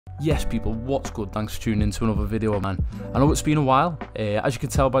Yes people, what's good? Thanks for tuning in to another video, man. I know it's been a while. As you can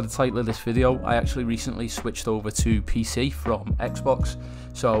tell by the title of this video, I actually recently switched over to PC from Xbox.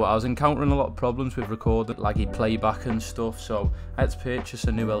 So I was encountering a lot of problems with recording, laggy playback and stuff, so I had to purchase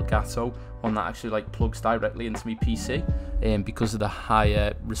a new Elgato, one that actually like plugs directly into my PC, because of the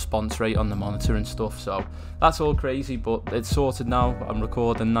higher response rate on the monitor and stuff. So that's all crazy, but it's sorted now. I'm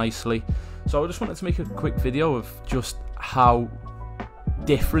recording nicely. So I just wanted to make a quick video of just how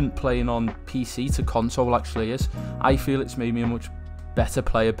different playing on PC to console actually is. I feel it's made me a much better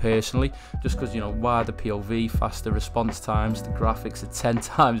player personally, just because, you know, wider POV, faster response times, the graphics are 10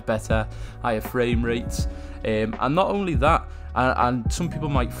 times better, higher frame rates, and not only that, and some people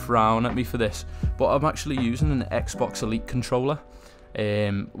might frown at me for this, but I'm actually using an Xbox Elite controller,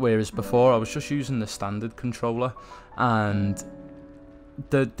 whereas before I was just using the standard controller, and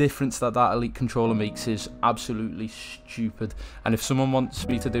the difference that Elite controller makes is absolutely stupid. And if someone wants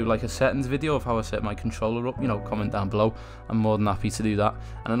me to do like a settings video of how I set my controller up, you know, comment down below. I'm more than happy to do that.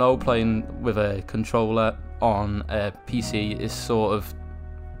 And I know playing with a controller on a PC is sort of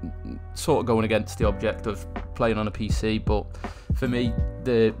going against the object of playing on a PC, but for me,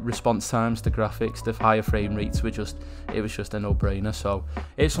 the response times, the graphics, the higher frame rates it was just a no-brainer. So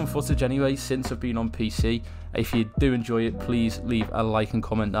here's some footage anyway since I've been on PC. If you do enjoy it, please leave a like and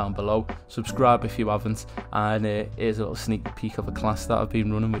comment down below. Subscribe if you haven't, and here's a little sneak peek of a class that I've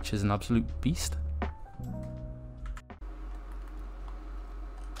been running, which is an absolute beast.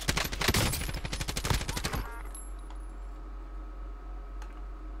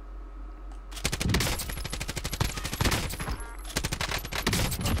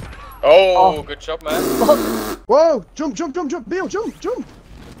 Oh, good job, man. Whoa! Jump! Neil, jump!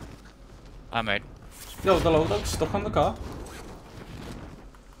 I made. Yo, the loadout's stuck on the car.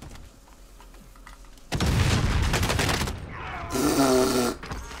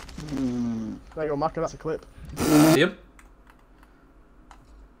 There you go, Macca, that's a clip. See him?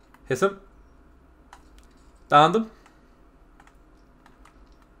 Hit him. Downed him.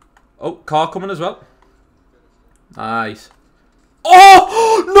 Oh, car coming as well. Nice.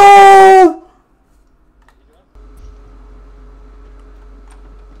 Oh no!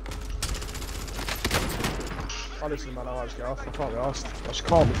 Honestly, man, I just get off. I can't be arsed. I just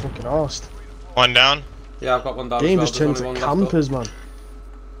can't be fucking arsed. One down. Yeah, I've got one down. Game as well. just turned to campers, man.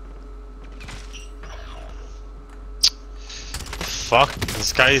 Fuck,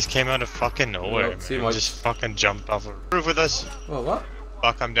 this guy just came out of fucking nowhere, see man. why- Just fucking jumped off a roof with us. Oh, what?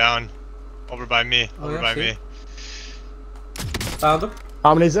 Fuck, I'm down. Over by me. Over by me. Downed him.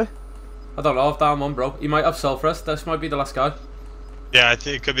 How many is there? I don't know, I've down one, bro. He might have self-rest. This might be the last guy. Yeah, I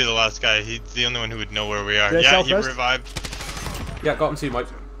think it could be the last guy. He's the only one who would know where we are. Yeah, Yeah, he self-rest. revived. Yeah, got him too, mate.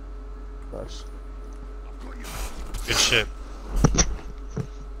 Nice. Good shit.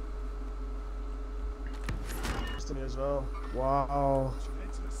 Destiny as well. Wow.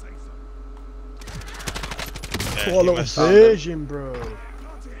 Yeah, What a he little must- version, bro.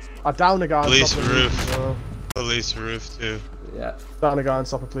 I downed a guy on Police top of the roof. roof as well. Police roof too. Yeah, Downed a guy on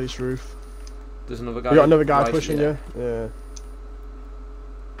top of police roof. there's another guy. You got another guy right, pushing you? Yeah.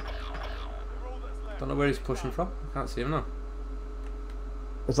 Don't know where he's pushing from. I can't see him now.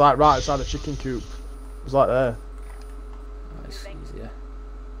 It's like right outside the chicken coop. It's like there. Nice, easier.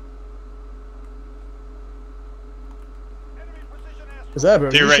 It's there, bro.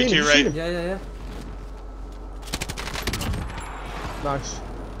 To your You right, seen to him? your You seen right. him? Yeah. Nice.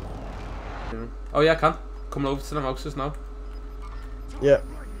 Oh yeah, I can. Coming over to the houses now. Yeah.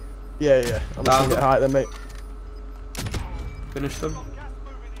 Yeah. I'm just gonna get high then, mate. Finish them.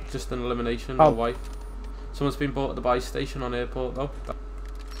 Just an elimination, Oh. no wipe. Someone's been bought at the buy station on airport though.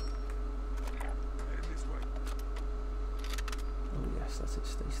 Oh yes, that's it,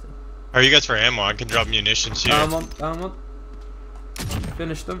 stay still. Are you guys for ammo? I can drop munitions here. Down one.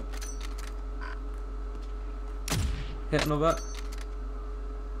 Finished them. Hit another.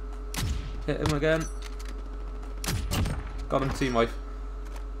 Hit him again. Got him, team wife.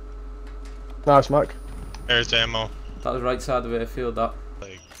 Nice, Mac. There's ammo. That was right side of the airfield, that.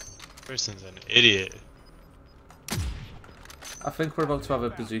 Like, person's an idiot. I think we're about to have a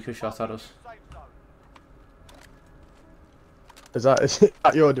bazooka shot at us. Is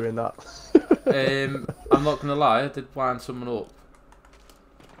that you're doing that? I'm not gonna lie, I did wind someone up.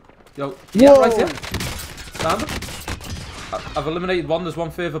 Yo, yeah, Whoa. right here. Stand up. I've eliminated one, there's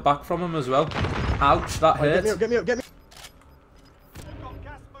one further back from him as well. Ouch, that hurt. Get me up.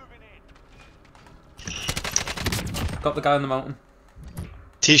 Got the guy on the mountain.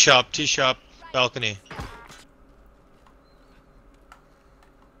 T-shop, balcony.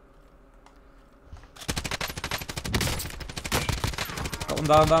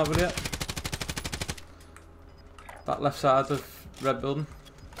 Come down with it. That left side of red building.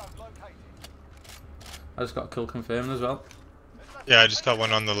 I just got a kill confirmed as well. Yeah, I just got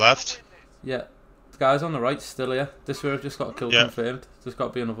one on the left. Yeah, the guy's on the right still here. This way I've just got a kill confirmed. There's got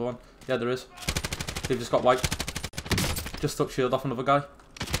to be another one. Yeah, there is. They've just got white. Just took shield off another guy.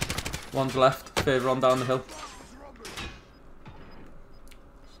 One's left, further on down the hill.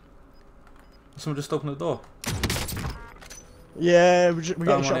 Someone just opened the door. Yeah, we're getting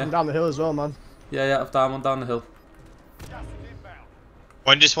shot from down the hill as well, man. Yeah, I've down one down the hill.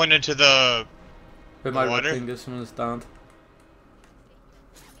 One just went into the With my water. red fingers, someone's downed.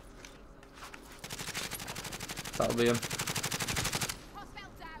 That'll be him.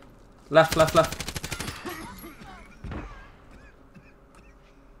 Left.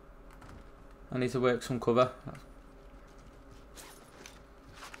 I need to work some cover.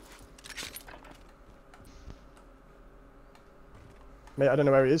 Mate, I don't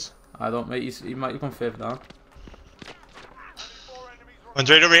know where he is. I don't, mate. He might have gone further down. One's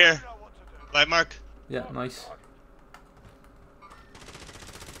right over here. Light mark. Yeah, nice.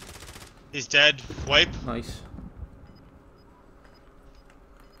 He's dead. Wipe. Nice.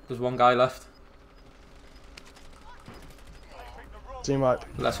 There's one guy left. Team wipe.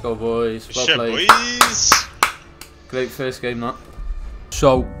 Let's go, boys. Well Shit, played. boys. Great first game, that.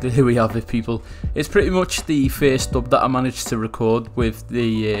 So, here we have it, people. It's pretty much the first dub that I managed to record with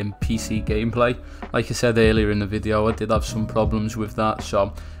the PC gameplay. Like I said earlier in the video, I did have some problems with that,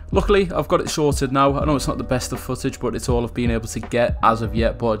 so luckily I've got it sorted now. I know it's not the best of footage, but it's all I've been able to get as of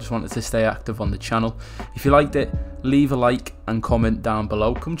yet, but I just wanted to stay active on the channel. If you liked it, leave a like and comment down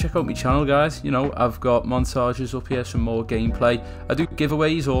below. Come check out my channel, guys. You know, I've got montages up here, some more gameplay. I do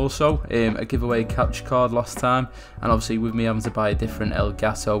giveaways also. I gave away a capture card last time, and obviously with me having to buy a different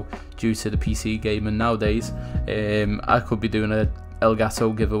elgato due to the PC gaming nowadays, I could be doing a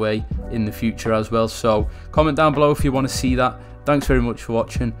elgato giveaway in the future as well. So comment down below if you want to see that. Thanks very much for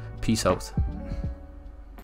watching. Peace out.